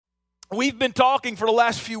We've been talking for the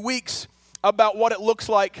last few weeks about what it looks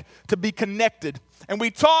like to be connected. And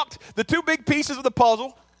we talked the two big pieces of the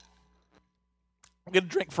puzzle. I'm going to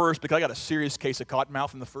drink first because I got a serious case of cotton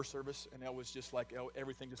mouth in the first service, and that was just like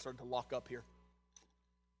everything just started to lock up here.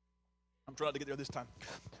 I'm trying to get there this time.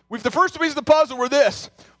 The first pieces of the puzzle were this.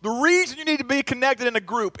 The reason you need to be connected in a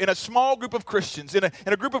group, in a small group of Christians, in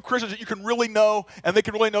a group of Christians that you can really know and they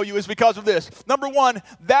can really know you is because of this. Number one,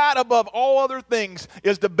 that above all other things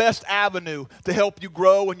is the best avenue to help you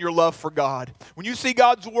grow in your love for God. When you see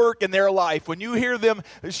God's work in their life, when you hear them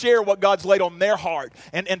share what God's laid on their heart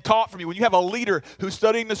and taught from you, when you have a leader who's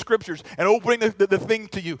studying the Scriptures and opening the thing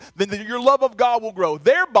to you, then your love of God will grow.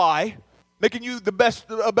 Thereby, making you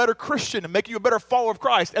a better Christian and making you a better follower of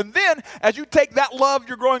Christ. And then, as you take that love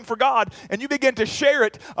you're growing for God and you begin to share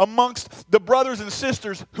it amongst the brothers and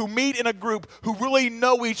sisters who meet in a group, who really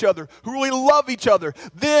know each other, who really love each other,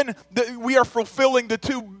 then we are fulfilling the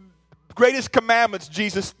two greatest commandments.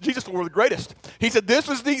 Jesus were the greatest. He said this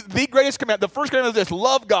was the greatest commandment. The first commandment is this: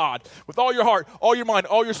 love God with all your heart, all your mind,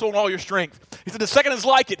 all your soul, and all your strength. He said the second is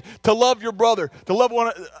like it, to love your brother, to love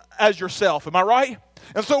one as yourself. Am I right?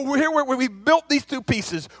 And so we're here where we built these two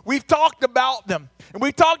pieces. We've talked about them. And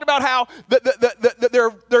we've talked about how they're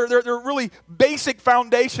really basic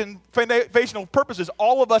foundational purposes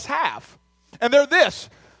all of us have. And they're this.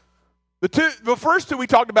 The first two we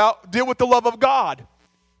talked about deal with the love of God.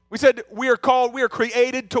 We said we are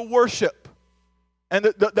created to worship. And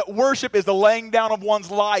that worship is the laying down of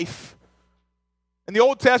one's life. In the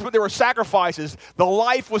Old Testament, there were sacrifices. The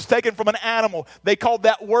life was taken from an animal. They called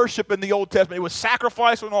that worship in the Old Testament. It was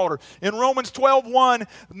sacrifice on an altar. In Romans 12:1,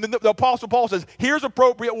 the Apostle Paul says, here's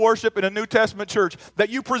appropriate worship in a New Testament church, that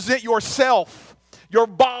you present yourself, your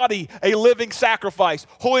body, a living sacrifice,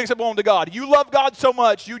 holy and acceptable unto God. You love God so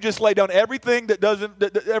much, you just lay down everything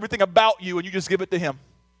everything about you, and you just give it to Him.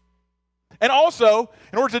 And also,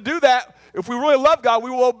 in order to do that, if we really love God, we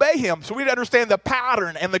will obey Him. So we need to understand the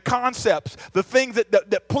pattern and the concepts, the things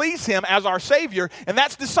that please Him as our Savior, and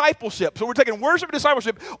that's discipleship. So we're taking worship and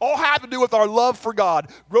discipleship, all have to do with our love for God,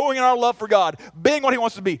 growing in our love for God, being what He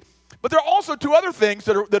wants to be. But there are also two other things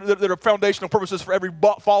that are foundational purposes for every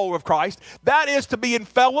follower of Christ. That is to be in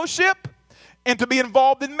fellowship and to be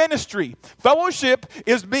involved in ministry. Fellowship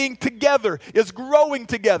is being together, is growing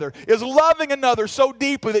together, is loving another so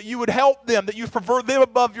deeply that you would help them, that you prefer them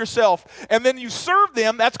above yourself. And then you serve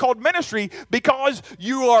them, that's called ministry, because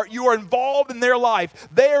you are involved in their life.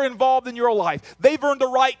 They are involved in your life. They've earned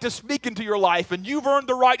the right to speak into your life, and you've earned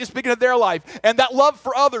the right to speak into their life. And that love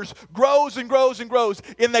for others grows and grows and grows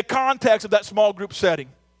in the context of that small group setting.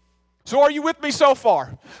 So are you with me so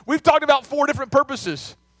far? We've talked about 4 different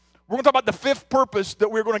purposes. We're going to talk about the 5th purpose that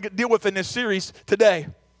we're going to deal with in this series today.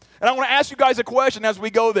 And I want to ask you guys a question as we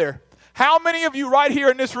go there. How many of you right here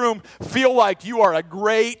in this room feel like you are a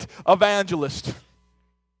great evangelist?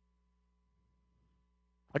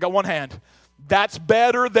 I got one hand. That's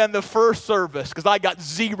better than the first service, because I got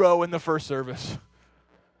 0 in the first service.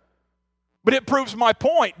 But it proves my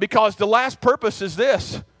point, because the last purpose is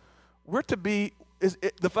this. The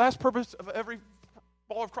last purpose of every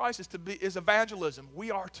follower of Christ is evangelism.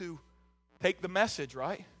 We are to take the message,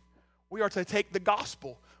 right? We are to take the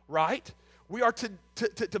gospel, right? We are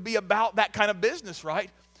to be about that kind of business, right?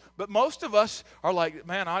 But most of us are like,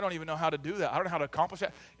 man, I don't even know how to do that. I don't know how to accomplish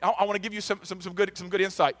that. I want to give you some good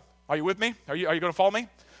insight. Are you with me? Are you going to follow me?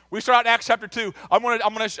 We start out in Acts chapter 2. I'm going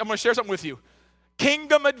to share something with you.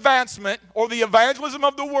 Kingdom advancement, or the evangelism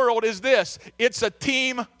of the world, is this. It's a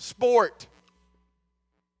team sport.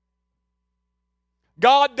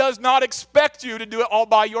 God does not expect you to do it all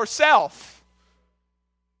by yourself.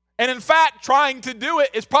 And in fact, trying to do it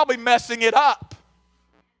is probably messing it up.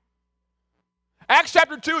 Acts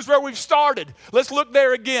chapter 2 is where we've started. Let's look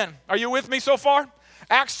there again. Are you with me so far?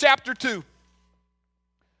 Acts chapter 2.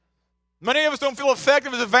 Many of us don't feel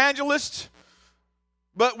effective as evangelists,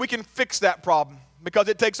 but we can fix that problem because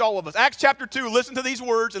it takes all of us. Acts chapter 2, listen to these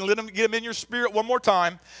words and let them get them in your spirit one more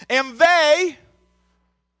time. And they...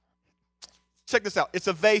 Check this out. It's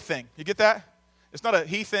a they thing. You get that? It's not a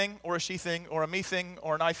he thing or a she thing or a me thing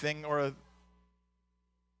or an I thing or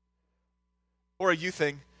a you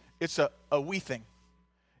thing. It's a we thing.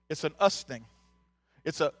 It's an us thing.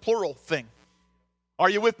 It's a plural thing. Are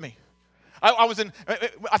you with me? I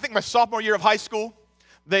think my sophomore year of high school,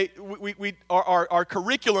 our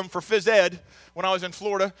curriculum for phys ed when I was in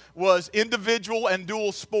Florida was individual and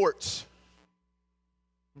dual sports.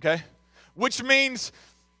 Okay? Which means,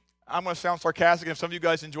 I'm going to sound sarcastic, and if some of you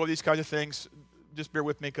guys enjoy these kinds of things, just bear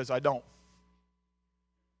with me because I don't.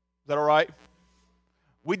 Is that all right?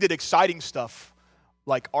 We did exciting stuff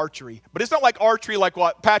like archery. But it's not like archery like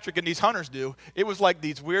what Patrick and these hunters do. It was like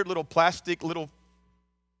these weird little plastic little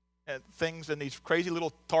things and these crazy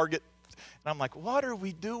little target. And I'm like, what are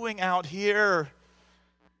we doing out here?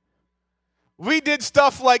 We did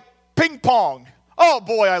stuff like ping pong. Oh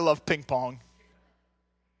boy, I love ping pong.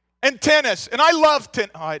 And tennis. And I love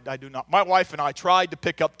tennis. I do not. My wife and I tried to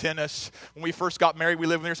pick up tennis. When we first got married, we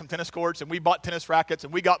lived near some tennis courts, and we bought tennis rackets,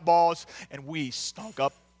 and we got balls, and we stunk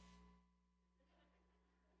up.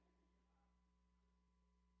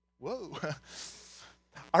 Whoa.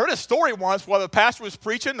 I heard a story once while the pastor was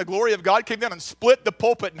preaching, the glory of God came down and split the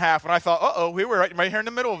pulpit in half. And I thought, uh-oh, we were right here in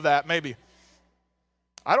the middle of that, maybe.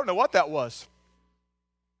 I don't know what that was.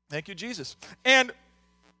 Thank you, Jesus. And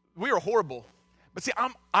we were horrible. But see,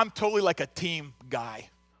 I'm totally like a team guy.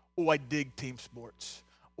 Oh, I dig team sports.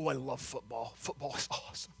 Oh, I love football. Football is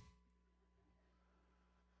awesome.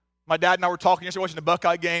 My dad and I were talking yesterday, watching the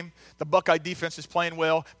Buckeye game. The Buckeye defense is playing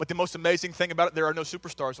well, but the most amazing thing about it, there are no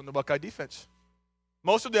superstars on the Buckeye defense.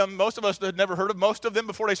 Most of us had never heard of most of them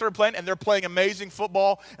before they started playing, and they're playing amazing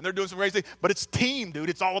football, and they're doing some crazy things. But it's team, dude.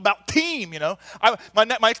 It's all about team, you know. My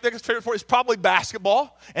next favorite sport is probably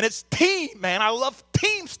basketball, and it's team, man. I love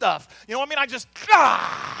team stuff. You know what I mean?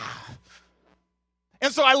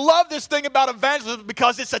 And so I love this thing about evangelism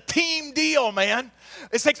because it's a team deal, man.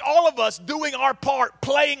 It takes all of us doing our part,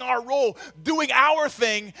 playing our role, doing our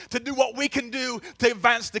thing to do what we can do to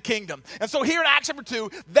advance the kingdom. And so here in Acts chapter 2,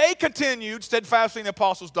 they continued steadfastly in the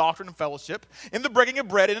apostles' doctrine and fellowship, in the breaking of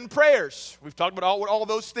bread and in prayers. We've talked about what all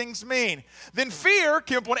those things mean. Then fear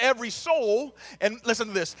came upon every soul, and listen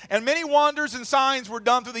to this, and many wonders and signs were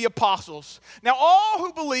done through the apostles. Now all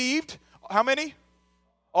who believed, how many?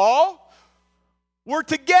 All? We're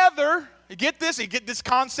together. You get this? You get this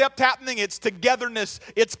concept happening? It's togetherness.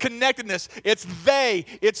 It's connectedness. It's they.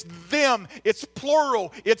 It's them. It's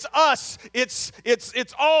plural. It's us. It's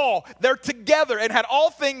all. They're together and had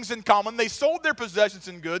all things in common. They sold their possessions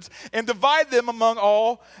and goods and divided them among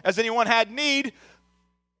all as anyone had need.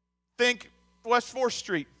 Think West 4th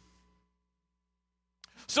Street.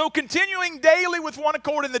 So continuing daily with one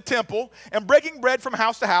accord in the temple and breaking bread from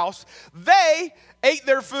house to house, they ate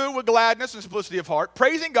their food with gladness and simplicity of heart,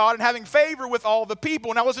 praising God and having favor with all the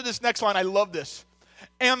people. Now listen to this next line. I love this.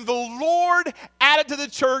 And the Lord added to the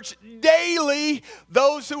church daily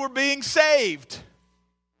those who were being saved.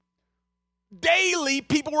 Daily,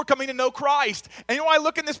 people were coming to know Christ. And you know, I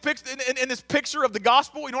look in this picture of the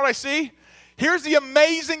gospel, you know what I see? Here's the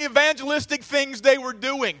amazing evangelistic things they were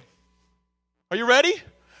doing. Are you ready?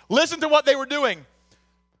 Listen to what they were doing.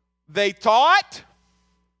 They taught.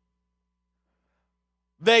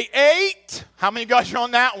 They ate. How many guys are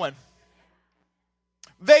on that one?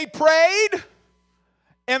 They prayed.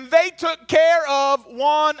 And they took care of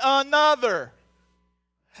one another.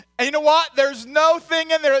 And you know what? There's no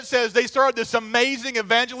thing in there that says they started this amazing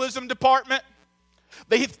evangelism department.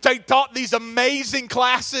 They taught these amazing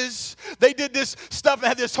classes. They did this stuff and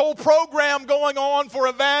had this whole program going on for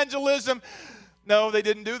evangelism. No, they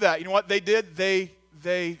didn't do that. You know what they did? They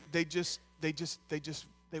were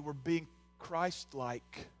being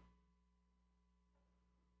Christ-like.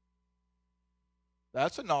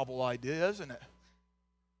 That's a novel idea, isn't it?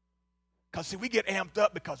 Because, see, we get amped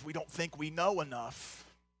up because we don't think we know enough.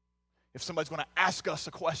 If somebody's going to ask us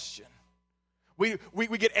a question. We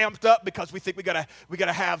get amped up because we think we gotta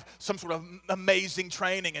have some sort of amazing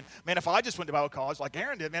training. And man, if I just went to Bible college like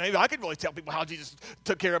Aaron did, man, maybe I could really tell people how Jesus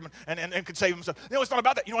took care of them and could save them. You know, it's not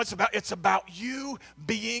about that. You know what it's about you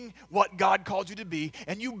being what God called you to be,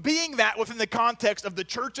 and you being that within the context of the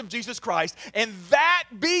church of Jesus Christ, and that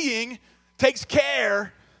being takes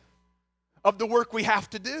care of the work we have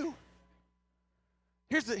to do.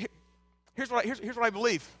 Here's what I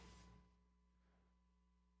believe.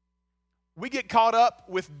 We get caught up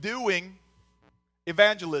with doing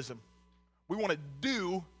evangelism. We want to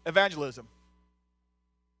do evangelism.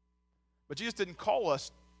 But Jesus didn't call us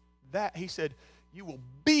that. He said, you will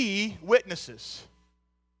be witnesses.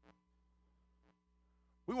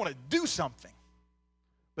 We want to do something.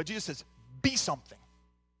 But Jesus says, be something.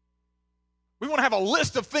 We want to have a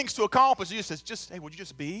list of things to accomplish. Jesus says, hey, would you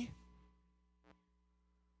just be?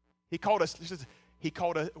 He called us,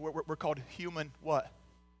 we're called human what?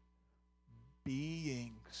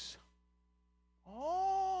 Beings.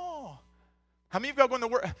 Oh. How many of you are going to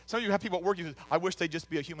work? Some of you have people at work, you say, I wish they'd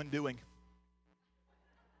just be a human doing.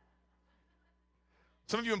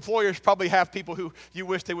 Some of you employers probably have people who you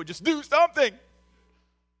wish they would just do something.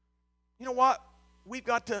 You know what? We've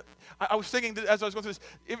got to, I was thinking as I was going through this,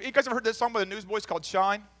 you guys ever heard that song by the Newsboys called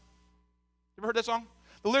Shine? You ever heard that song?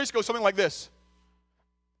 The lyrics go something like this.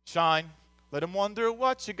 Shine, let them wonder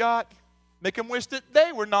what you got. Make them wish that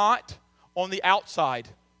they were not on the outside,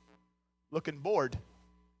 looking bored.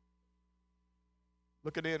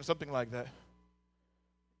 Looking in, something like that.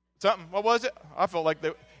 Something, what was it? I felt like,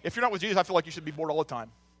 if you're not with Jesus, I feel like you should be bored all the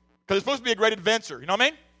time. Because it's supposed to be a great adventure, you know what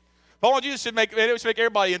I mean? Following Jesus should make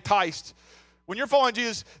everybody enticed. When you're following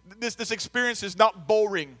Jesus, this experience is not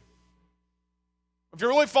boring. If you're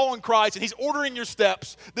really following Christ and He's ordering your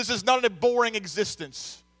steps, this is not a boring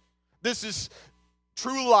existence. This is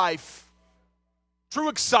true life, true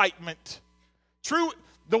excitement,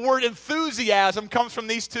 the word enthusiasm comes from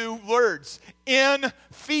these two words. In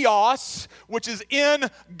theos, which is in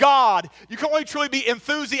God. You can only truly be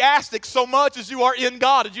enthusiastic so much as you are in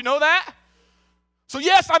God. Did you know that? So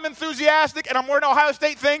yes, I'm enthusiastic and I'm wearing an Ohio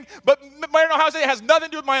State thing, but wearing Ohio State has nothing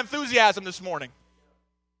to do with my enthusiasm this morning.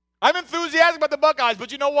 I'm enthusiastic about the Buckeyes,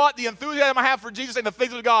 but you know what? The enthusiasm I have for Jesus and the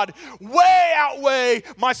things of God way outweigh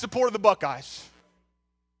my support of the Buckeyes.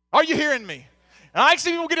 Are you hearing me? And I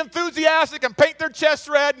see people get enthusiastic and paint their chest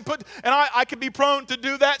red and I can be prone to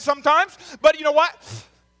do that sometimes. But you know what?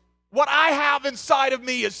 What I have inside of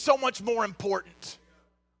me is so much more important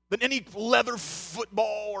than any leather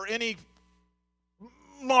football or any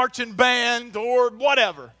marching band or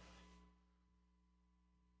whatever.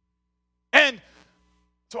 And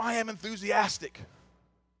so I am enthusiastic.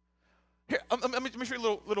 Here, let me show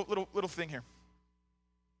you a little thing here.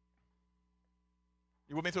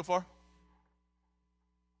 You with me so far?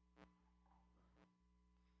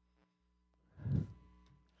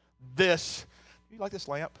 This, you like this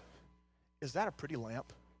lamp? Is that a pretty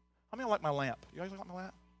lamp? How many like my lamp? You guys like my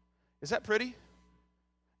lamp? Is that pretty?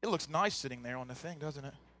 It looks nice sitting there on the thing, doesn't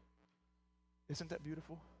it? Isn't that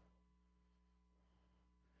beautiful?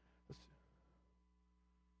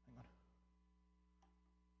 Hang on.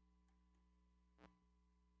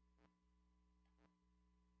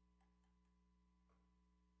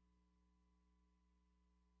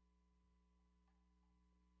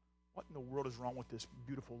 What in the world is wrong with this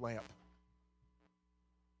beautiful lamp?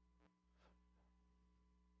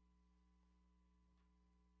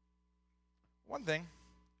 One thing,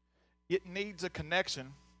 it needs a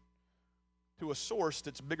connection to a source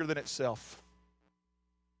that's bigger than itself.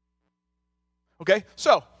 Okay?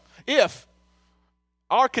 So, if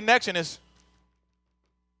our connection is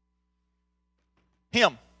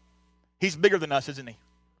Him, He's bigger than us, isn't He?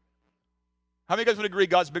 How many of you guys would agree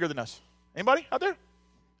God's bigger than us? Anybody out there?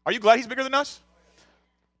 Are you glad He's bigger than us?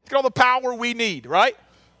 He's got all the power we need, right?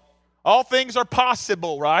 All things are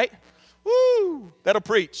possible, right? Woo! That'll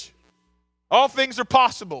preach. All things are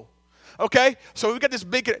possible. Okay? So we've got this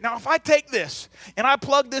big... Now, if I take this and I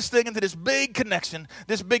plug this thing into this big connection,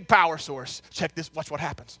 this big power source, check this, watch what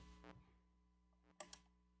happens.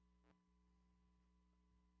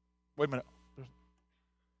 Wait a minute.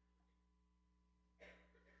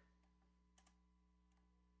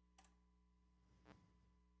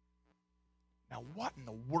 Now, what in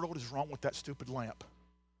the world is wrong with that stupid lamp?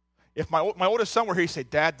 If my oldest son were here, he'd say,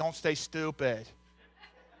 Dad, don't stay stupid.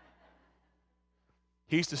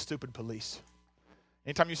 He's the stupid police.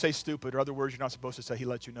 Anytime you say stupid or other words you're not supposed to say, he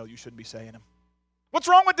lets you know you shouldn't be saying them. What's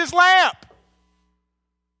wrong with this lamp?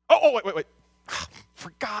 Oh, wait.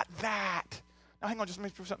 Forgot that. Now, hang on, just let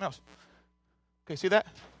me do something else. Okay, see that?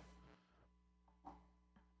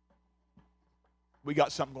 We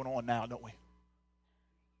got something going on now, don't we?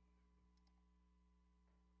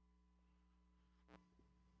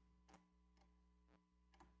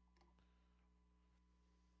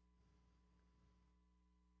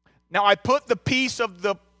 Now, I put the piece of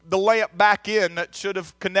the lamp back in that should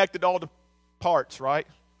have connected all the parts, right?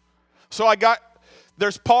 So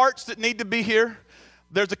there's parts that need to be here.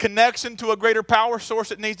 There's a connection to a greater power source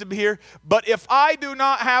that needs to be here. But if I do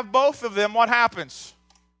not have both of them, what happens?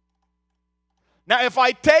 Now, if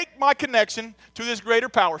I take my connection to this greater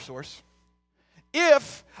power source,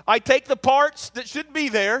 if I take the parts that should be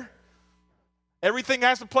there, everything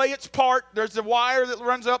has to play its part. There's a wire that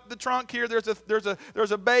runs up the trunk here. There's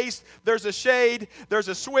a base. There's a shade. There's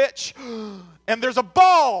a switch. And there's a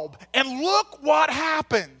bulb. And look what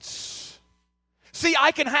happens. See,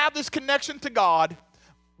 I can have this connection to God,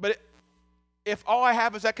 but if all I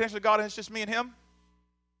have is that connection to God and it's just me and Him,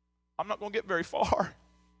 I'm not going to get very far.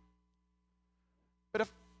 But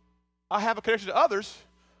if I have a connection to others,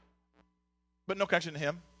 but no connection to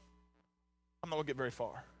Him, I'm not going to get very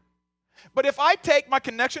far. But if I take my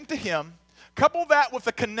connection to Him, couple that with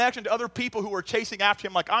the connection to other people who are chasing after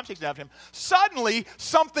Him like I'm chasing after Him, suddenly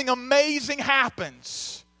something amazing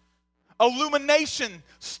happens. Illumination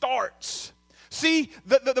starts. See,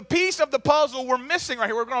 the piece of the puzzle we're missing right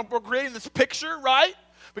here, we're creating this picture, right?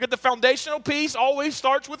 We got the foundational piece, always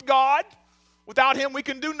starts with God. Without him, we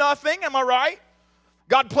can do nothing. Am I right?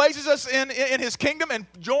 God places us in his kingdom and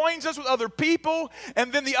joins us with other people.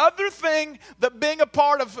 And then the other thing that being a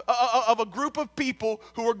part of a group of people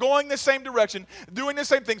who are going the same direction, doing the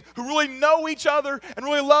same things, who really know each other and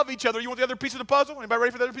really love each other. You want the other piece of the puzzle? Anybody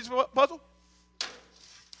ready for the other piece of the puzzle?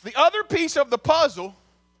 The other piece of the puzzle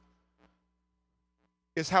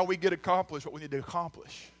is how we get accomplished what we need to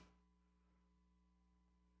accomplish.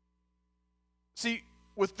 See,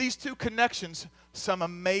 with these two connections, some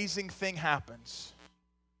amazing thing happens.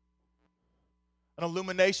 An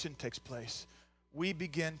illumination takes place. We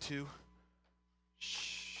begin to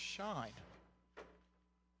shine.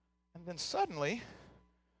 And then suddenly,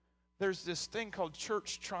 there's this thing called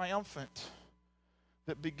church triumphant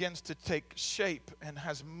that begins to take shape and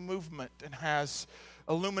has movement and has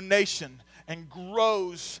illumination and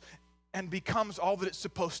grows and becomes all that it's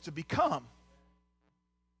supposed to become.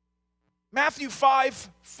 Matthew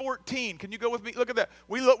 5:14. Can you go with me? Look at that.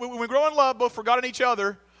 When we grow in love, both for God and each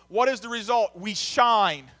other, what is the result? We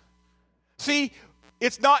shine. See,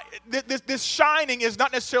 it's not this shining is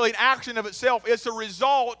not necessarily an action of itself. It's a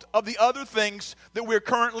result of the other things that we're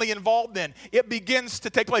currently involved in. It begins to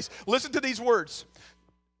take place. Listen to these words.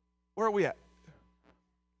 Where are we at?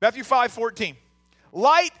 Matthew 5:14.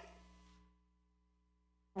 Light.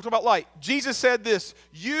 We're talking about light. Jesus said this,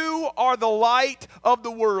 "You are the light of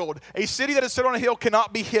the world. A city that is set on a hill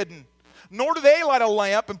cannot be hidden. Nor do they light a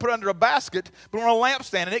lamp and put it under a basket, but on a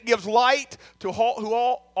lampstand, and it gives light to all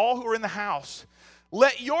who are in the house.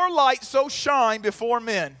 Let your light so shine before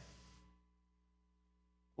men."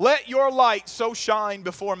 Let your light so shine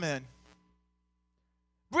before men.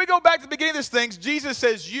 If we go back to the beginning of this thing, Jesus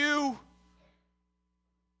says, you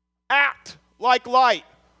act like light.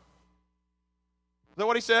 Is that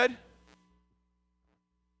what he said?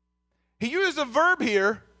 He used a verb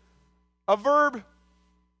here, a verb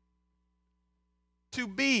to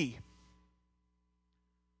be.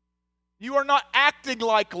 You are not acting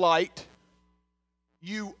like light.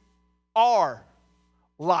 You are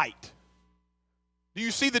light. Do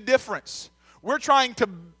you see the difference? We're trying to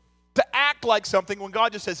act like something when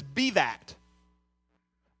God just says, be that.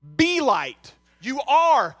 Be light. You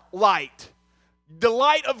are light. The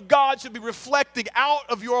light of God should be reflecting out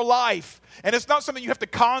of your life. And it's not something you have to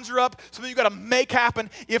conjure up, something you got to make happen.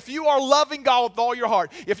 If you are loving God with all your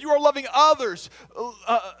heart, if you are loving others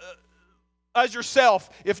as yourself,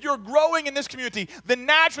 if you're growing in this community, then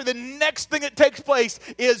naturally the next thing that takes place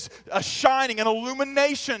is a shining, an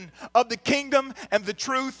illumination of the kingdom and the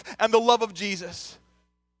truth and the love of Jesus.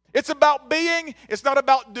 It's about being, it's not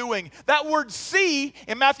about doing. That word see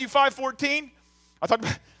in Matthew 5:14, I talked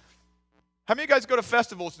about. How many of you guys go to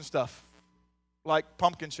festivals and stuff? Like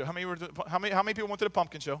pumpkin show. How many people went to the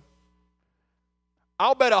pumpkin show?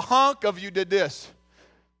 I'll bet a hunk of you did this.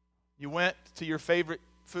 You went to your favorite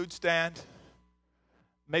food stand,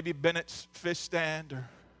 maybe Bennett's fish stand or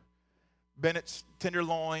Bennett's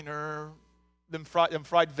tenderloin or them fried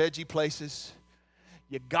veggie places.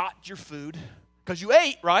 You got your food because you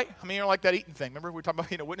ate, right? I mean, you're like that eating thing. Remember we were talking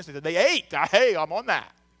about witnesses. They ate. Hey, I'm on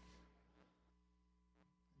that.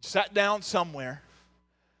 Sat down somewhere,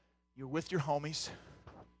 you're with your homies,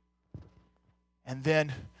 and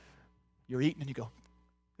then you're eating and you go,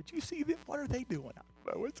 did you see them? What are they doing?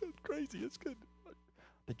 Oh, it's crazy. It's good.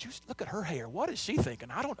 Did you look at her hair? What is she thinking?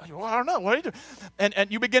 I don't know. What are you doing?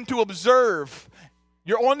 And you begin to observe.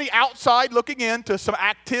 You're on the outside looking into some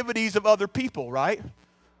activities of other people, right?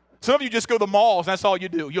 Some of you just go to the malls, and that's all you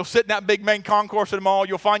do. You'll sit in that big main concourse at the mall.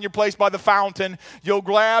 You'll find your place by the fountain. You'll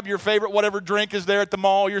grab your favorite whatever drink is there at the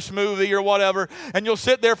mall, your smoothie or whatever, and you'll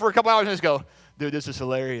sit there for a couple hours and just go, dude, this is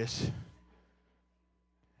hilarious.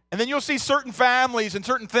 And then you'll see certain families and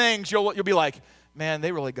certain things. You'll be like, man,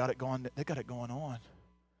 they really got it going. They got it going on.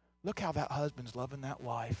 Look how that husband's loving that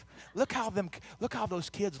wife. Look how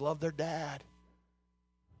those kids love their dad.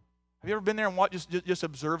 Have you ever been there and just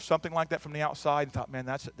observed something like that from the outside and thought, man,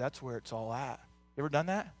 that's where it's all at? You ever done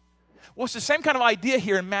that? Well, it's the same kind of idea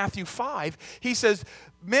here in Matthew 5. He says,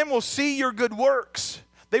 men will see your good works.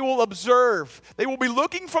 They will observe. They will be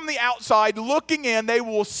looking from the outside, looking in. They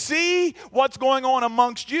will see what's going on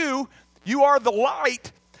amongst you. You are the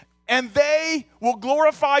light, and they will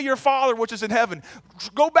glorify your Father which is in heaven.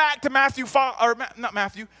 Go back to Matthew 5, or not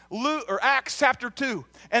Matthew, Luke, or Acts chapter 2.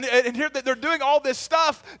 And here they're doing all this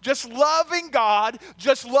stuff, just loving God,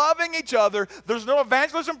 just loving each other. There's no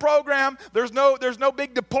evangelism program. There's no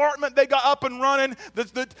big department they got up and running.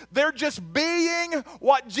 They're just being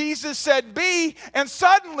what Jesus said be. And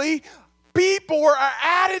suddenly, people are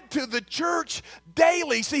added to the church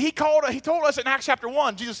daily. See, he told us in Acts chapter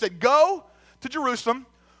 1, Jesus said, go to Jerusalem,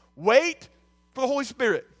 wait for the Holy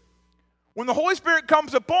Spirit. When the Holy Spirit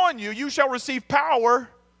comes upon you, you shall receive power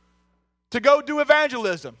to go do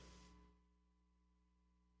evangelism.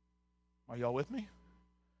 Are y'all with me?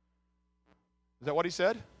 Is that what he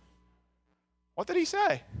said? What did he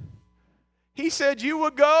say? He said you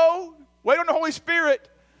would go, wait on the Holy Spirit,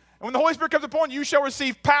 and when the Holy Spirit comes upon you, you shall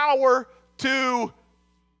receive power to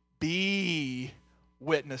be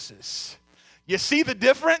witnesses. You see the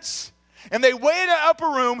difference? And they wait in an upper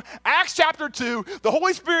room, Acts chapter 2, the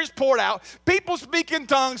Holy Spirit's poured out, people speak in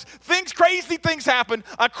tongues, crazy things happen,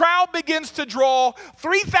 a crowd begins to draw,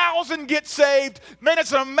 3,000 get saved. Man,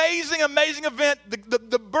 it's an amazing, amazing event.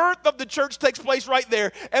 The birth of the church takes place right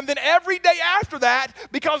there. And then every day after that,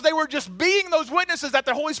 because they were just being those witnesses that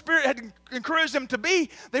the Holy Spirit had encouraged them to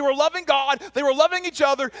be, they were loving God, they were loving each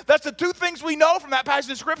other. That's the two things we know from that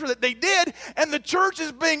passage of Scripture that they did, and the church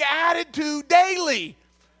is being added to daily.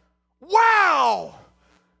 Wow!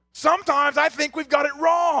 Sometimes I think we've got it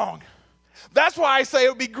wrong. That's why I say it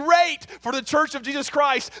would be great for the Church of Jesus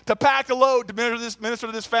Christ to pack a load to minister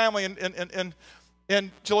to this family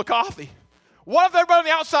in Chillicothe. What if everybody on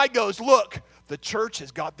the outside goes, look, the church has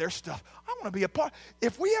got their stuff. I want to be a part.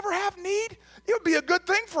 If we ever have need, it would be a good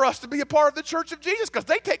thing for us to be a part of the Church of Jesus because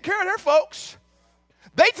they take care of their folks.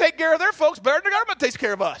 They take care of their folks better than the government takes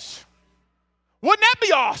care of us. Wouldn't that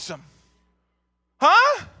be awesome?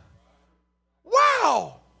 Huh?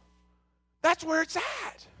 Wow, that's where it's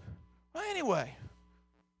at. Well, anyway,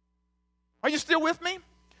 are you still with me?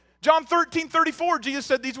 John 13:34, Jesus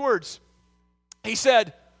said these words. He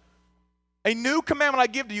said, a new commandment I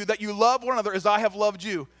give to you, that you love one another as I have loved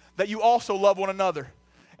you, that you also love one another.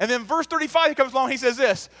 And then verse 35, he comes along, he says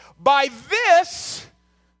this, by this,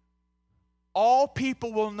 all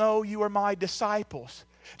people will know you are my disciples.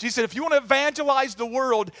 Jesus said, if you want to evangelize the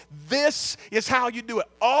world, this is how you do it.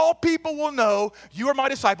 All people will know you are my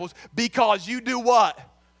disciples because you do what?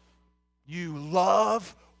 You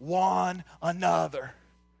love one another.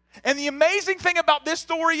 And the amazing thing about this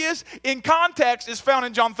story is, in context, is found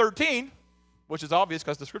in John 13, which is obvious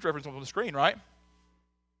because the scripture reference is on the screen, right?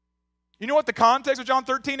 You know what the context of John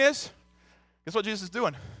 13 is? Guess what Jesus is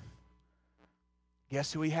doing?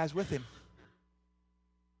 Guess who he has with him?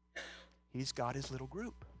 He's got his little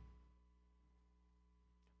group.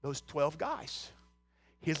 Those 12 guys.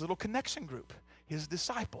 His little connection group. His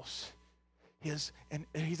disciples. And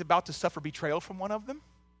he's about to suffer betrayal from one of them.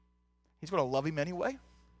 He's going to love him anyway.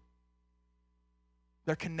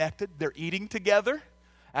 They're connected. They're eating together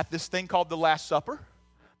at this thing called the Last Supper.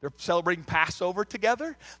 They're celebrating Passover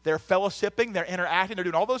together. They're fellowshipping. They're interacting. They're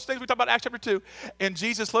doing all those things we talked about in Acts chapter 2. And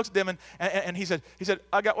Jesus looks at them and he said,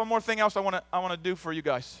 I got one more thing else I want to do for you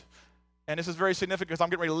guys. And this is very significant because I'm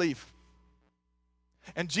getting ready to leave.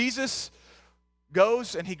 And Jesus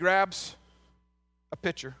goes and he grabs a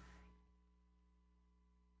pitcher.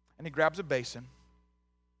 And he grabs a basin.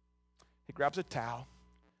 He grabs a towel.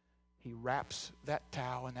 He wraps that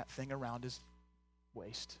towel and that thing around his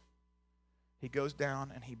waist. He goes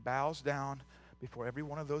down and he bows down before every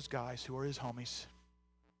one of those guys who are his homies.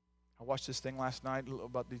 I watched this thing last night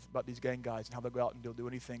about these gang guys and how they'll go out and they'll do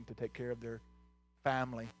anything to take care of their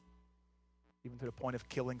family, even to the point of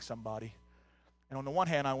killing somebody. And on the one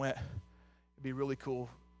hand, I went, it'd be really cool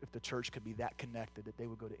if the church could be that connected that they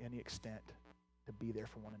would go to any extent to be there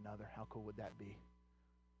for one another. How cool would that be?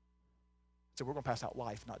 So we're going to pass out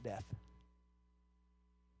life, not death.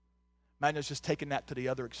 Man, it's just taking that to the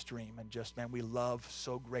other extreme and just, man, we love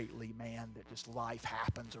so greatly, man, that just life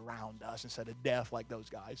happens around us instead of death like those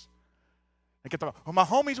guys. They kept talking, my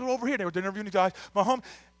homies were over here. They were interviewing these guys. And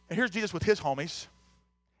here's Jesus with his homies.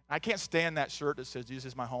 I can't stand that shirt that says Jesus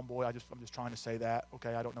is my homeboy. I'm just trying to say that.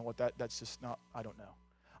 Okay, I don't know what that's just not, I don't know.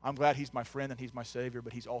 I'm glad he's my friend and he's my Savior,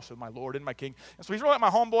 but he's also my Lord and my King. And so he's really like my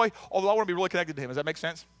homeboy, although I want to be really connected to him. Does that make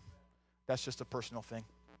sense? That's just a personal thing.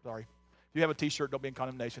 Sorry. If you have a t-shirt, don't be in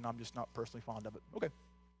condemnation. I'm just not personally fond of it. Okay.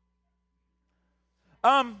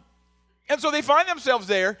 And so they find themselves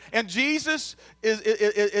there, and Jesus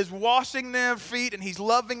is washing their feet, and he's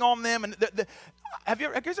loving on them. And have you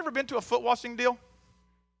guys ever been to a foot washing deal?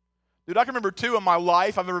 Dude, I can remember 2 in my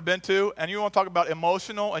life I've ever been to, and you want to talk about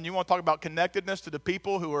emotional, and you want to talk about connectedness to the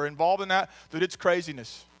people who are involved in that. Dude, it's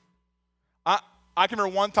craziness. I can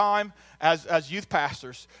remember one time as youth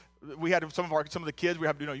pastors, we had some of the kids, we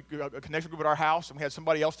had a connection group at our house, and we had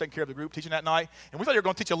somebody else taking care of the group teaching that night, and we thought they were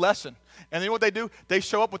going to teach a lesson. And you know what they do? They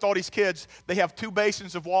show up with all these kids. They have 2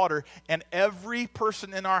 basins of water, and every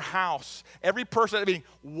person in our house, every person at the meeting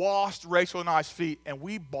washed Rachel and I's feet, and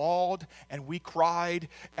we bawled and we cried,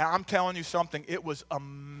 and I'm telling you something, it was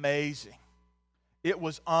amazing. It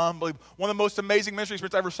was unbelievable. One of the most amazing ministry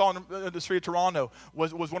experiences I ever saw in the street of Toronto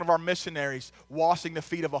was one of our missionaries washing the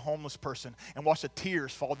feet of a homeless person and watch the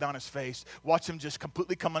tears fall down his face. Watch him just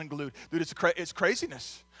completely come unglued. Dude, it's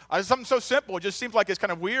craziness. It's something so simple. It just seems like it's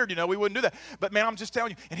kind of weird, we wouldn't do that. But man, I'm just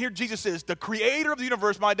telling you. And here Jesus is, the creator of the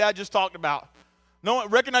universe my dad just talked about. No one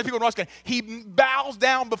recognized people in Ruskin. He bows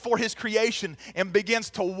down before his creation and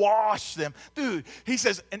begins to wash them. Dude, he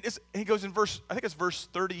says, and he goes in verse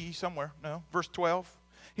 30 somewhere. No, verse 12.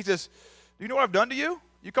 He says, do you know what I've done to you?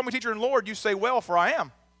 You call me teacher and Lord, you say, well, for I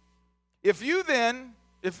am. If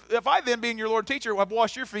I then, being your Lord and teacher, have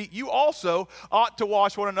washed your feet, you also ought to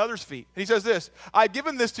wash one another's feet. And he says this, I've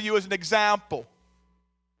given this to you as an example.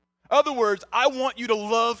 In other words, I want you to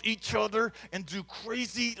love each other and do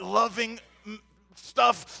crazy, loving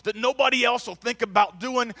stuff that nobody else will think about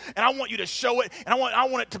doing, and I want you to show it, and I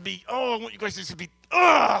want it to be, I want you guys to be,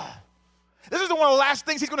 This is one of the last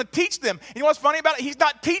things he's going to teach them. And you know what's funny about it? He's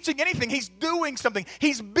not teaching anything. He's doing something.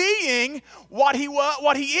 He's being what he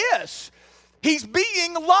is. He's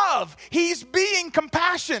being love. He's being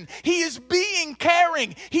compassion. He is being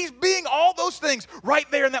caring. He's being all those things right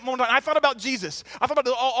there in that moment. And I thought about Jesus. I thought about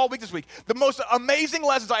it all week this week. The most amazing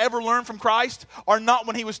lessons I ever learned from Christ are not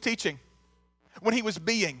when he was teaching, when he was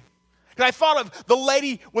being. And I thought of the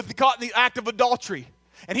lady caught in the act of adultery.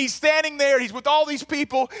 And he's standing there, he's with all these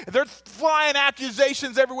people, and they're flying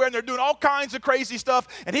accusations everywhere, and they're doing all kinds of crazy stuff.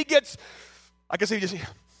 And he gets, I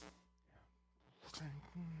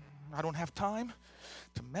don't have time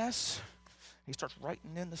to mess. He starts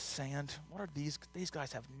writing in the sand. What are these? These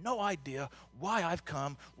guys have no idea why I've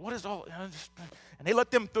come. What is all? And they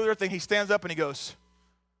let them do their thing. He stands up and he goes,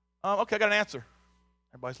 okay, I got an answer.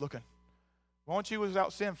 Everybody's looking. Why don't you,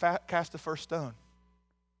 without sin, cast the first stone?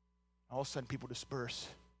 All of a sudden, people disperse.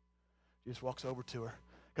 He just walks over to her.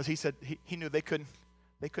 Because he said he knew they couldn't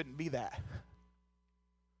be that.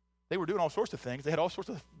 They were doing all sorts of things. They had all sorts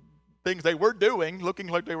of things they were doing, looking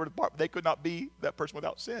like they were apart, but they could not be that person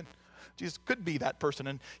without sin. Jesus could be that person,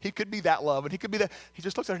 and he could be that love, and he could be that. He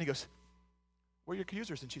just looks at her and he goes, where are your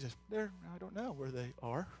accusers? And she says, I don't know where they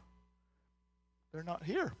are. They're not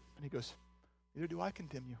here. And he goes, neither do I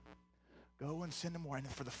condemn you. Go and sin no more. And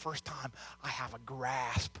for the first time, I have a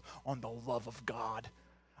grasp on the love of God.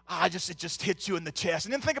 It just hits you in the chest.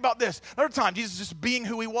 And then think about this. Another time, Jesus just being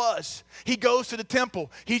who he was. He goes to the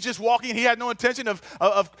temple. He's just walking. He had no intention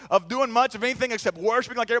of doing much of anything except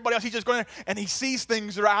worshiping like everybody else. He's just going there, and he sees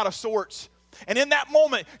things that are out of sorts. And in that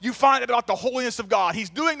moment, you find out about the holiness of God.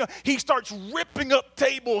 He starts ripping up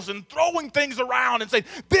tables and throwing things around and saying,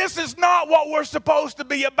 this is not what we're supposed to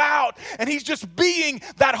be about. And he's just being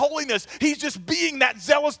that holiness. He's just being that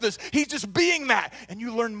zealousness. He's just being that. And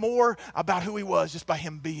you learn more about who he was just by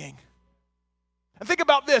him being. And think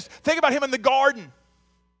about this. Think about him in the garden.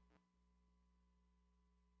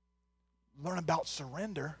 Learn about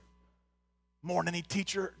surrender more than any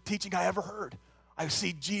teaching I ever heard. I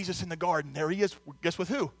see Jesus in the garden. There he is. Guess with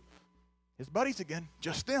who? His buddies again,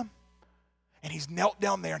 just them. And he's knelt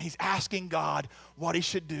down there and he's asking God what he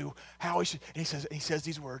should do, how he should. And he says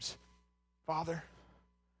these words, Father,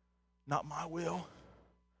 not my will,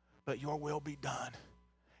 but your will be done.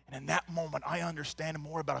 And in that moment, I understand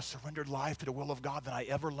more about a surrendered life to the will of God than I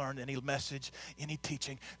ever learned in any message, any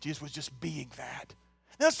teaching. Jesus was just being that.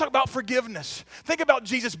 Now let's talk about forgiveness. Think about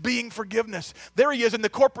Jesus being forgiveness. There he is in the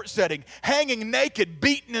corporate setting, hanging naked,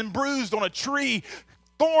 beaten and bruised on a tree,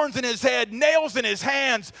 thorns in his head, nails in his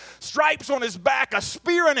hands, stripes on his back, a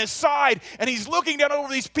spear in his side, and he's looking down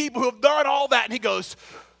over these people who have done all that, and he goes,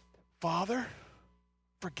 Father,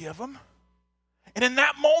 forgive them. And in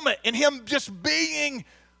that moment, in him just being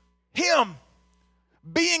him,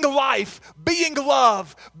 being life, being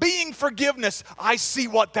love, being forgiveness, I see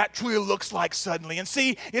what that truly looks like suddenly. And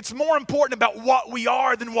see, it's more important about what we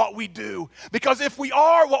are than what we do. Because if we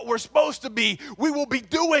are what we're supposed to be, we will be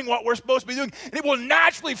doing what we're supposed to be doing, and it will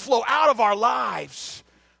naturally flow out of our lives.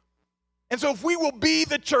 And so if we will be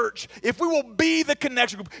the church, if we will be the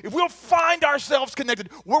connection group, if we'll find ourselves connected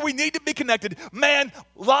where we need to be connected, man,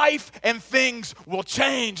 life and things will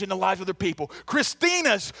change in the lives of other people.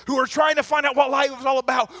 Christinas who are trying to find out what life is all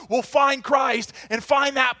about will find Christ and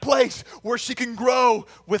find that place where she can grow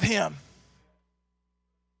with him.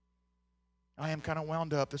 I am kind of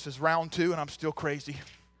wound up. This is round 2 and I'm still crazy.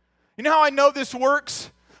 You know how I know this works?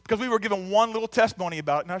 Because we were given one little testimony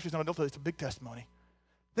about it. Now she's not adult, it's a big testimony.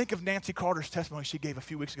 Think of Nancy Carter's testimony she gave a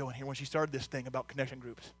few weeks ago in here when she started this thing about connection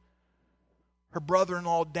groups. Her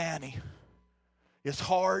brother-in-law, Danny, is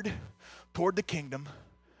hard toward the kingdom,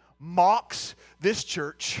 mocks this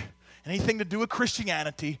church, anything to do with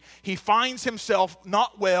Christianity. He finds himself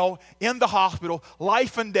not well, in the hospital,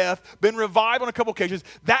 life and death, been revived on a couple occasions,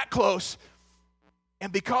 that close.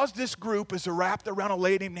 And because this group is wrapped around a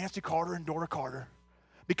lady named Nancy Carter and Dora Carter,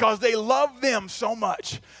 because they love them so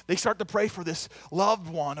much, they start to pray for this loved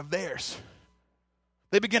one of theirs.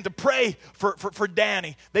 They begin to pray for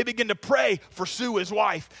Danny. They begin to pray for Sue, his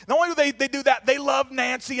wife. Not only do they do that, they love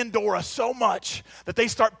Nancy and Dora so much that they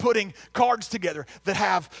start putting cards together that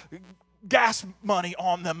have gas money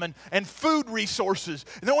on them and food resources.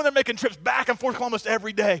 And then when they're making trips back and forth Columbus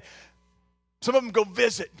every day, some of them go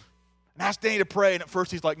visit and ask Danny to pray. And at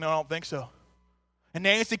first he's like, no, I don't think so. And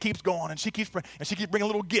Nancy keeps going, and she keeps praying, and she keeps bringing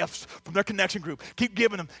little gifts from their connection group. Keep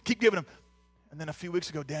giving them. And then a few weeks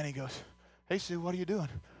ago, Danny goes, hey, Sue, what are you doing?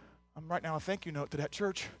 I'm writing down a thank you note to that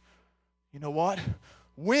church. You know what?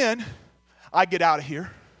 When I get out of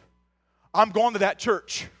here, I'm going to that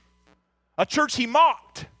church. A church he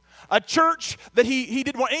mocked. A church that he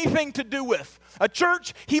didn't want anything to do with. A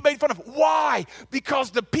church he made fun of. Why?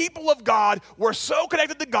 Because the people of God were so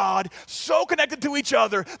connected to God, so connected to each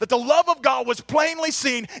other, that the love of God was plainly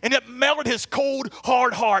seen, and it melted his cold,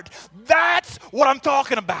 hard heart. That's what I'm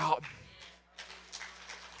talking about.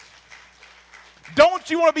 Don't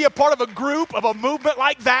you want to be a part of a group, of a movement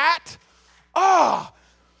like that?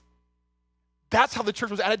 That's how the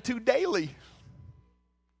church was added to daily.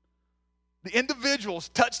 The individuals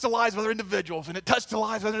touched the lives of other individuals, and it touched the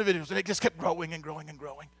lives of other individuals, and it just kept growing and growing and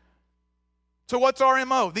growing. So what's our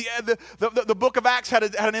MO? The book of Acts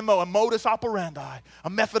had an MO, a modus operandi, a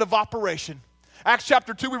method of operation. Acts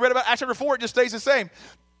chapter 2, we read about. Acts chapter 4, it just stays the same.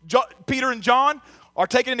 Peter and John are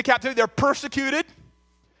taken into captivity. They're persecuted.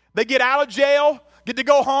 They get out of jail, get to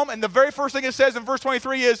go home, and the very first thing it says in verse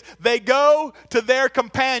 23 is, they go to their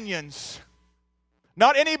companions.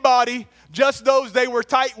 Not anybody, just those they were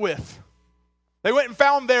tight with. They went and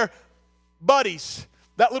found their buddies,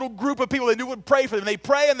 that little group of people they knew would pray for them. They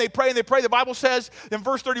pray and they pray and they pray. The Bible says in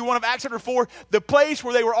verse 31 of Acts chapter 4, the place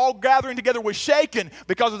where they were all gathering together was shaken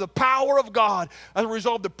because of the power of God as a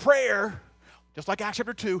result of the prayer, just like Acts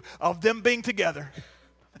chapter 2, of them being together.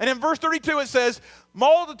 And in verse 32 it says,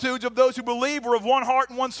 multitudes of those who believed were of one heart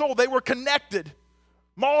and one soul. They were connected.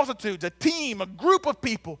 Multitudes, a team, a group of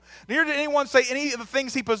people. Neither did anyone say any of the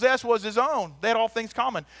things he possessed was his own. They had all things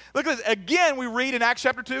common. Look at this. Again, we read in Acts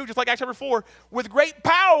chapter 2, just like Acts chapter 4, with great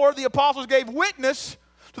power the apostles gave witness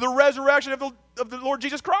to the resurrection of the Lord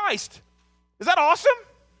Jesus Christ. Is that awesome?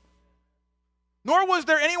 Nor was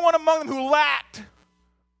there anyone among them who lacked.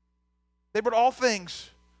 They brought all things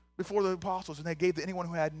before the apostles, and they gave to anyone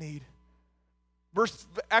who had need.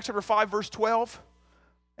 Acts chapter 5, verse 12.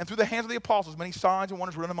 And through the hands of the apostles, many signs and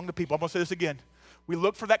wonders were done among the people. I'm going to say this again. We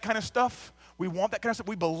look for that kind of stuff. We want that kind of stuff.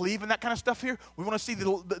 We believe in that kind of stuff here. We want to see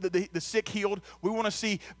the sick healed. We want to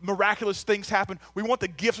see miraculous things happen. We want the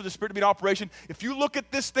gifts of the Spirit to be in operation. If you look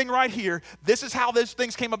at this thing right here, this is how these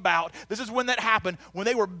things came about. This is when that happened. When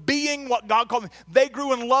they were being what God called them. They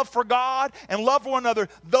grew in love for God and love for one another.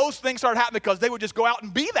 Those things started happening because they would just go out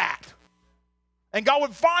and be that. And God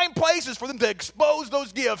would find places for them to expose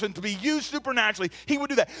those gifts and to be used supernaturally. He would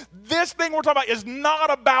do that. This thing we're talking about is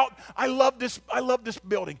not about, I love this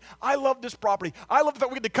building. I love this property. I love the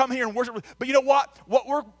fact we get to come here and worship. But you know what? What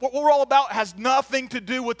we're all about has nothing to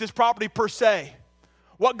do with this property per se.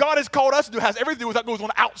 What God has called us to do has everything to do with what goes on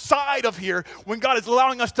outside of here when God is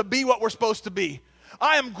allowing us to be what we're supposed to be.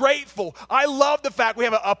 I am grateful. I love the fact we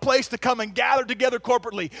have a place to come and gather together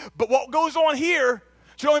corporately. But what goes on here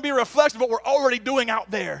should only be a reflection of what we're already doing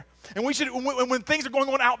out there. And we should, when things are going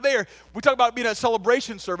on out there, we talk about being a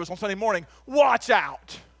celebration service on Sunday morning. Watch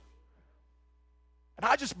out. And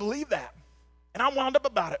I just believe that. And I'm wound up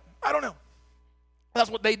about it. I don't know.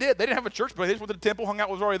 That's what they did. They didn't have a church, but they just went to the temple, hung out,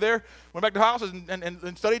 was already there, went back to houses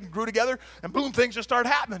and studied and grew together, and boom, things just started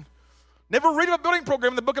happening. Never read of a building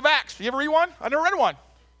program in the book of Acts. You ever read one? I never read one.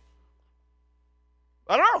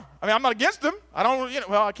 I don't know. I mean, I'm not against them. I don't,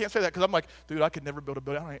 well, I can't say that because I'm like, dude, I could never build a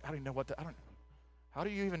building. I don't even know how do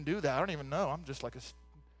you even do that? I don't even know. I'm just like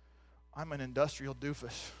I'm an industrial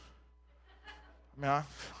doofus. I mean,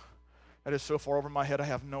 that is so far over my head, I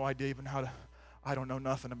have no idea even I don't know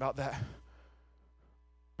nothing about that.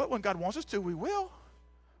 But when God wants us to, we will.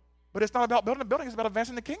 But it's not about building a building, it's about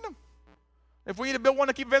advancing the kingdom. If we need to build one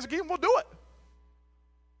to keep advancing the kingdom, we'll do it.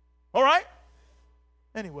 All right?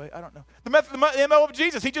 Anyway, I don't know. The MO of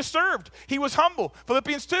Jesus, he just served. He was humble.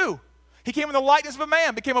 Philippians 2. He came in the likeness of a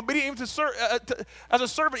man, became obedient as a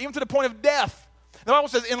servant, even to the point of death. The Bible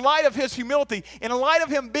says, in light of his humility, in light of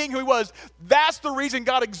him being who he was, that's the reason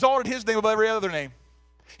God exalted his name above every other name.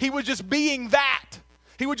 He was just being that.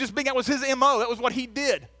 He was just being, that was his MO. That was what he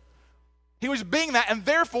did. He was being that, and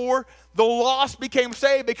therefore the lost became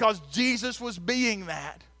saved because Jesus was being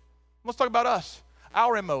that. Let's talk about us,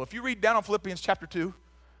 our MO. If you read down on Philippians chapter 2,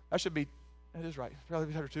 that is right,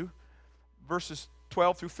 Philippians chapter 2, verses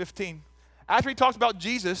 12 through 15. After he talks about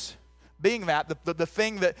Jesus being that, the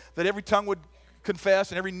thing that every tongue would confess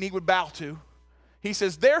and every knee would bow to, he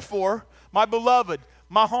says, therefore, my beloved,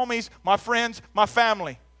 my homies, my friends, my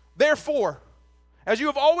family, therefore, as you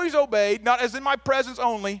have always obeyed, not as in my presence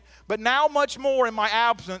only, but now much more in my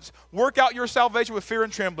absence, work out your salvation with fear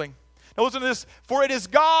and trembling. Now listen to this. For it is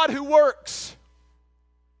God who works.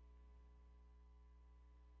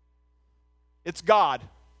 It's God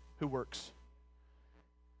who works.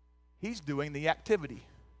 He's doing the activity.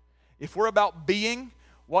 If we're about being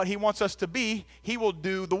what he wants us to be, he will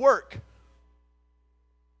do the work.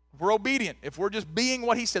 If we're obedient, if we're just being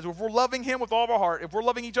what he says, if we're loving him with all of our heart, if we're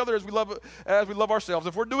loving each other as we love ourselves,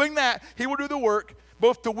 if we're doing that, he will do the work,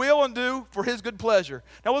 both to will and do for his good pleasure.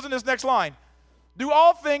 Now listen to this next line. Do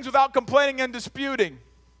all things without complaining and disputing.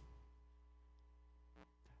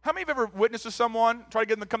 How many of you ever witnessed to someone, try to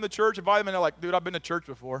get them to come to church, invite them, and they're like, dude, I've been to church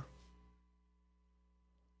before.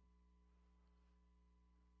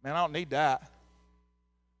 Man, I don't need that.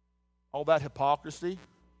 All that hypocrisy.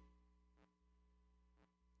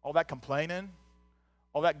 All that complaining,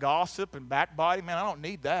 all that gossip and backbiting, man, I don't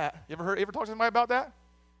need that. You ever talk to somebody about that?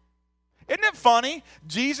 Isn't it funny?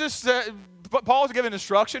 Paul's giving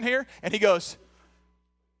instruction here, and he goes,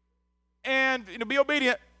 and be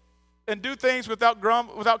obedient and do things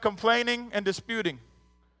without complaining and disputing. And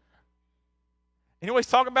you know what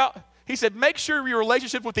he's talking about? He said, make sure your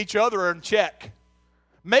relationships with each other are in check.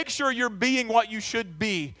 Make sure you're being what you should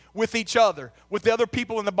be with each other, with the other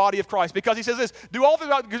people in the body of Christ. Because he says this, do all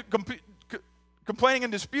things without complaining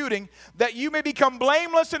and disputing, that you may become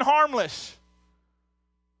blameless and harmless.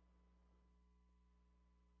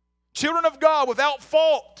 Children of God without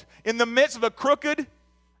fault in the midst of a crooked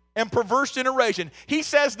and perverse generation. He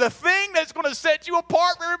says the thing that's going to set you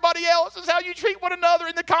apart from everybody else is how you treat one another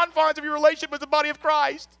in the confines of your relationship with the body of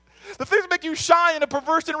Christ. The things that make you shine in a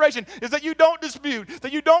perverse generation is that you don't dispute,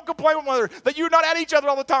 that you don't complain with one another, that you're not at each other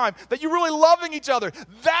all the time, that you're really loving each other.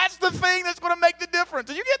 That's the thing that's going to make the difference.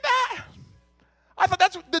 Did you get that? I thought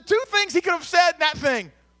that's the two things he could have said in that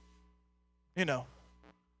thing.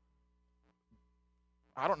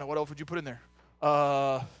 I don't know, what else would you put in there?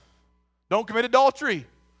 Don't commit adultery.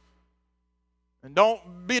 And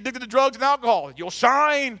don't be addicted to drugs and alcohol. You'll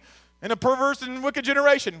shine in a perverse and wicked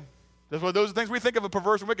generation. Those are the things we think of as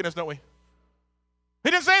perverse and wickedness, don't we?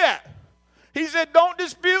 He didn't say that. He said, don't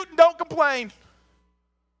dispute and don't complain.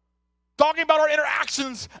 Talking about our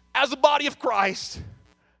interactions as the body of Christ.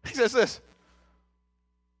 He says this,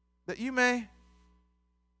 that you may,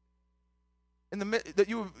 that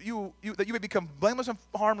you may become blameless and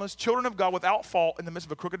harmless, children of God without fault in the midst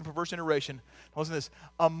of a crooked and perverse generation. Listen to this,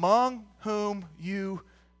 among whom you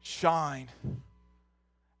shine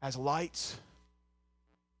as lights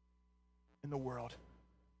in the world.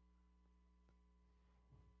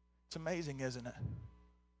 It's amazing, isn't it?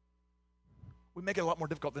 We make it a lot more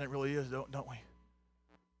difficult than it really is, don't we?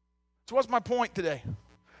 So what's my point today?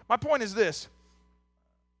 My point is this.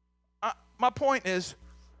 My point is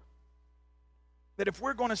that if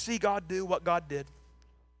we're going to see God do what God did,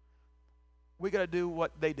 we got to do what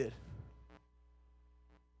they did.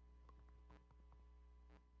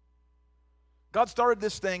 God started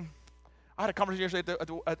this thing. I had a conversation yesterday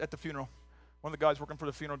at the funeral. One of the guys working for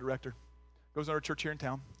the funeral director goes to our church here in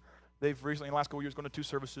town. They've recently, in the last couple of years, gone to 2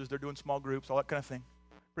 services. They're doing small groups, all that kind of thing.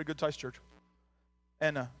 Pretty good-sized church.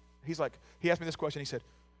 And he asked me this question. He said,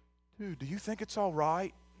 dude, do you think it's all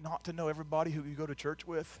right not to know everybody who you go to church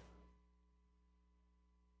with?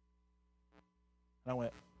 And I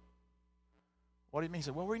went, what do you mean? He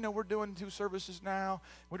said, well, we're doing 2 services now.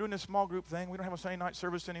 We're doing this small group thing. We don't have a Sunday night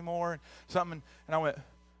service anymore and something. And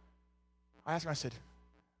I asked him, I said,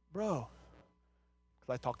 bro,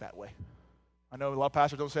 because I talk that way. I know a lot of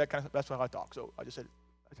pastors don't say that kind of, that's how I talk. So I said,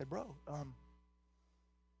 bro,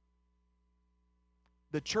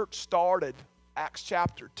 the church started Acts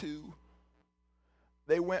chapter 2.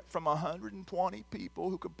 They went from 120 people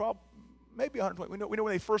who could probably, maybe 120. We know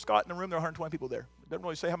when they first got in the room, there were 120 people there. It doesn't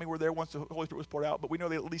really say how many were there once the Holy Spirit was poured out, but we know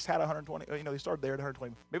they at least had 120. They started there at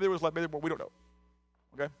 120. Maybe there was less, maybe there were more. We don't know.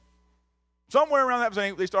 Okay? Somewhere around that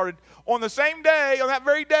time, they started. On the same day, on that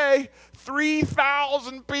very day,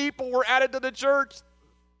 3,000 people were added to the church.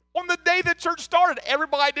 On the day the church started,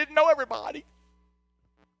 everybody didn't know everybody.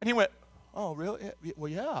 And he went, oh, really?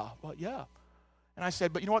 Well, yeah. And I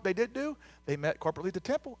said, but you know what they did do? They met corporately at the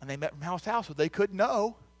temple, and they met from house to house, so they could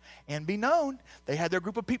know. and be known. They had their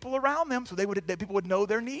group of people around them, so that people would know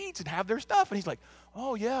their needs and have their stuff. And he's like,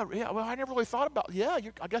 oh, yeah, well, I never really thought about,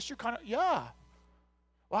 I guess you're kind of, yeah.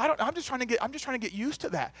 Well, I'm just trying to get used to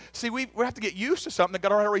that. See, we have to get used to something that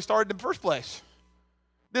got already started in the first place.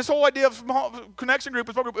 This whole idea of small connection group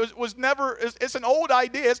was never, it's an old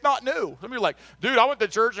idea. It's not new. Some people are like, dude, I went to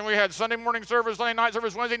church and we had Sunday morning service, Sunday night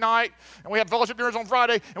service, Wednesday night, and we had fellowship dinners on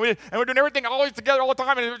Friday, and we're doing everything always together all the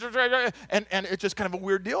time, and it's just kind of a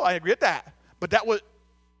weird deal. I agree with that. But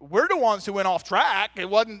we're the ones who went off track. It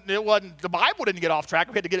wasn't, the Bible didn't get off track.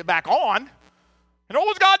 We had to get it back on. And what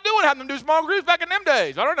was God doing having them do small groups back in them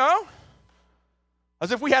days? I don't know.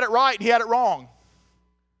 As if we had it right and he had it wrong.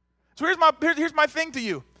 So here's my thing to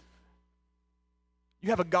you. You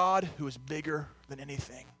have a God who is bigger than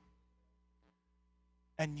anything.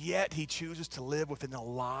 And yet he chooses to live within the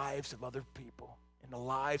lives of other people, in the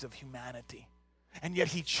lives of humanity. And yet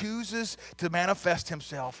he chooses to manifest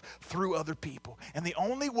himself through other people. And the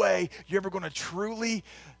only way you're ever going to truly,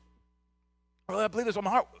 I believe this on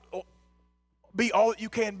my heart, be all that you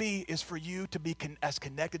can be is for you to be as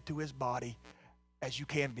connected to his body as you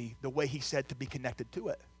can be, the way he said to be connected to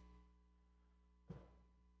it.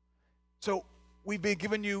 So we've been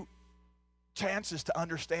giving you chances to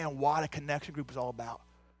understand what a connection group is all about.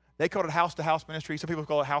 They call it house-to-house ministry. Some people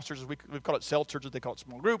call it house churches. We've called it cell churches. They call it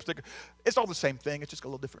small groups. It's all the same thing. It's just got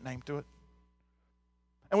a little different name to it.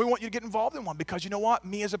 And we want you to get involved in one because you know what?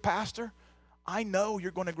 Me as a pastor, I know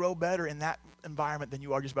you're going to grow better in that environment than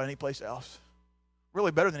you are just about any place else.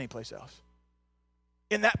 Really better than any place else.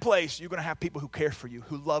 In that place, you're going to have people who care for you,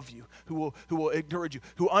 who love you, who will encourage you,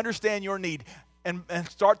 who understand your need and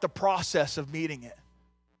start the process of meeting it.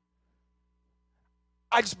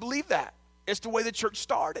 I just believe that. It's the way the church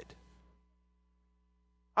started.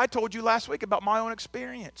 I told you last week about my own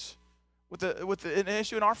experience with an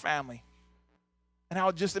issue in our family and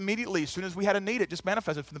how just immediately, as soon as we had a need, it just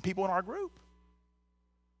manifested from the people in our group.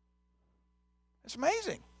 It's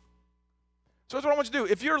amazing. So that's what I want you to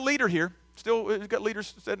do. If you're a leader here, still, we've got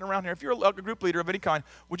leaders sitting around here. If you're a group leader of any kind,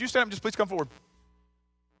 would you stand up and just please come forward?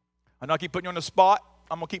 I know I keep putting you on the spot.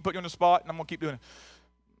 I'm going to keep putting you on the spot, and I'm going to keep doing it.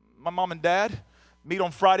 My mom and dad meet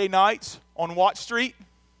on Friday nights on Watt Street.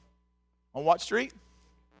 On Watt Street?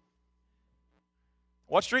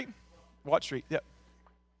 Watt Street? Watt Street, yep.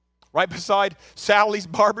 Right beside Sally's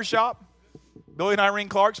Barbershop, Billy and Irene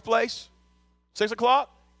Clark's place. 6 o'clock?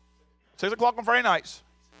 6 o'clock on Friday nights.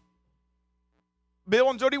 Bill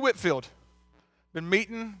and Jody Whitfield. Been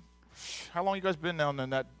meeting, how long you guys been down in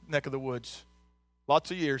that neck of the woods? Lots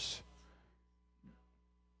of years.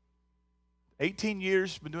 18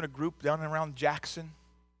 years, been doing a group down and around Jackson.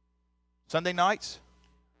 Sunday nights,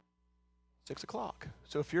 6 o'clock.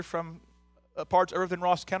 So if you're from parts other than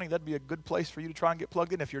Ross County, that'd be a good place for you to try and get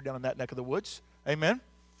plugged in if you're down in that neck of the woods. Amen.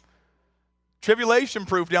 Tribulation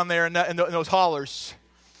proof down there in those hollers.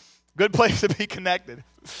 Good place to be connected.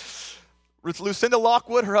 Lucinda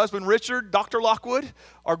Lockwood, her husband Richard, Dr. Lockwood,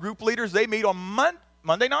 our group leaders, they meet on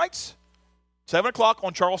Monday nights, 7 o'clock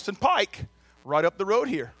on Charleston Pike, right up the road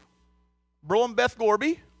here. Burl and Beth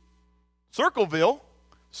Gorby, Circleville,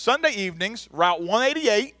 Sunday evenings, Route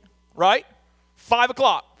 188, right? 5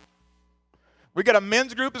 o'clock. We got a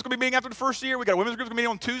men's group that's going to be meeting after the first year. We got a women's group that's going to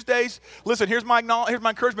be meeting on Tuesdays. Listen, here's my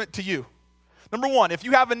encouragement to you. Number one, if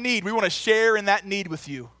you have a need, we want to share in that need with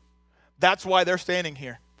you. That's why they're standing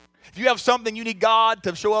here. If you have something you need God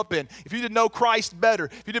to show up in, if you need to know Christ better,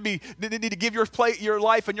 if you need to give your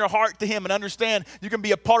life and your heart to him and understand you can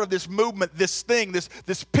be a part of this movement, this thing,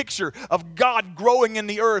 this picture of God growing in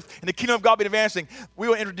the earth and the kingdom of God being advancing, we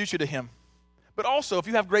will introduce you to him. But also, if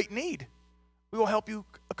you have great need, we will help you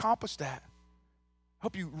accomplish that.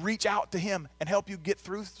 Help you reach out to him and help you get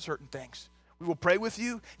through certain things. We will pray with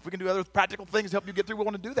you. If we can do other practical things to help you get through, we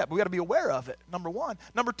want to do that. But we got to be aware of it, number one.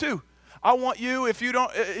 Number two, I want you, if you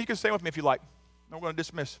don't, you can stay with me if you like. We're going to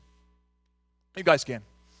dismiss. You guys can.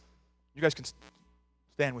 You guys can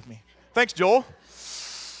stand with me. Thanks, Joel.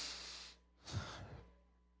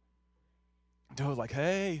 Joel's like,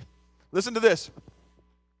 hey, listen to this.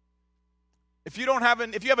 If you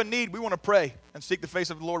have a need, we want to pray and seek the face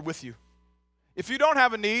of the Lord with you. If you don't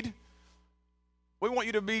have a need, we want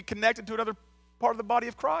you to be connected to another part of the body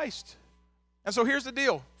of Christ. And so here's the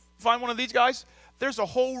deal. Find one of these guys. There's a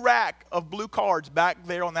whole rack of blue cards back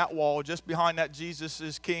there on that wall, just behind that Jesus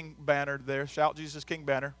is King banner there. Shout Jesus is King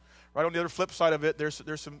banner. Right on the other flip side of it, there's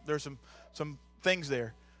some things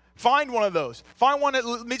there. Find one of those. Find one that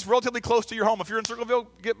meets relatively close to your home. If you're in Circleville,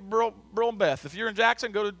 get Burl and Beth. If you're in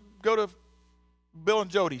Jackson, go to Bill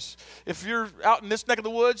and Jody's. If you're out in this neck of the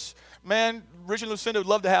woods, man, Rich and Lucinda would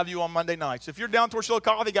love to have you on Monday nights. If you're down towards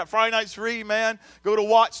Chillicothe, you got Friday nights free, man, go to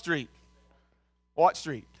Watt Street. Watt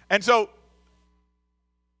Street. And so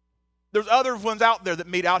there's other ones out there that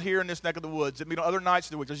meet out here in this neck of the woods, that meet on other nights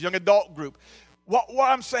of the week. There's a young adult group. What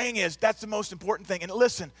I'm saying is that's the most important thing. And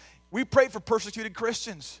listen, we pray for persecuted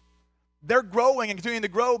Christians. They're growing and continuing to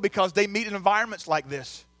grow because they meet in environments like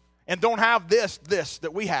this and don't have this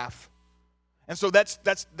that we have. And so that's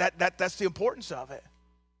the importance of it.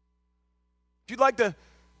 If you'd like to,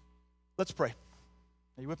 let's pray.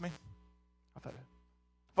 Are you with me?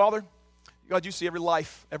 Father, God, you see every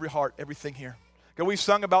life, every heart, everything here. God, we've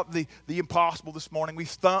sung about the impossible this morning. We've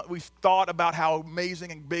thought about how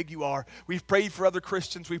amazing and big you are. We've prayed for other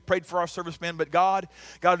Christians. We've prayed for our servicemen. But God,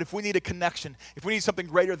 if we need a connection, if we need something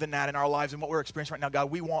greater than that in our lives and what we're experiencing right now,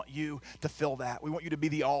 God, we want you to fill that. We want you to be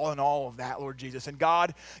the all in all of that, Lord Jesus. And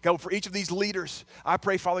God, for each of these leaders, I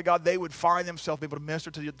pray, Father God, they would find themselves able to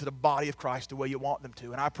minister to the body of Christ the way you want them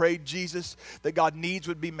to. And I pray, Jesus, that God, needs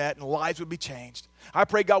would be met and lives would be changed. I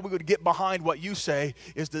pray, God, we would get behind what you say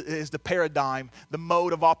is the paradigm, the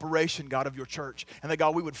mode of operation, God, of your church. And that,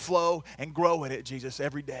 God, we would flow and grow in it, Jesus,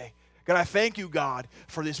 every day. God, I thank you, God,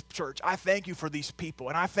 for this church. I thank you for these people.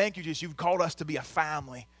 And I thank you, Jesus, you've called us to be a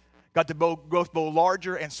family. God, to both grow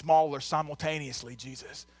larger and smaller simultaneously,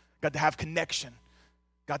 Jesus. God, to have connection.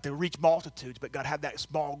 God, to reach multitudes, but God, have that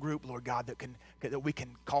small group, Lord God, that we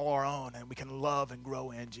can call our own and we can love and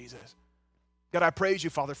grow in, Jesus. God, I praise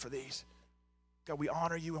you, Father, for these. God, we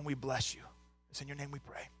honor you and we bless you. It's in your name we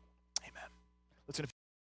pray. Amen. Listen,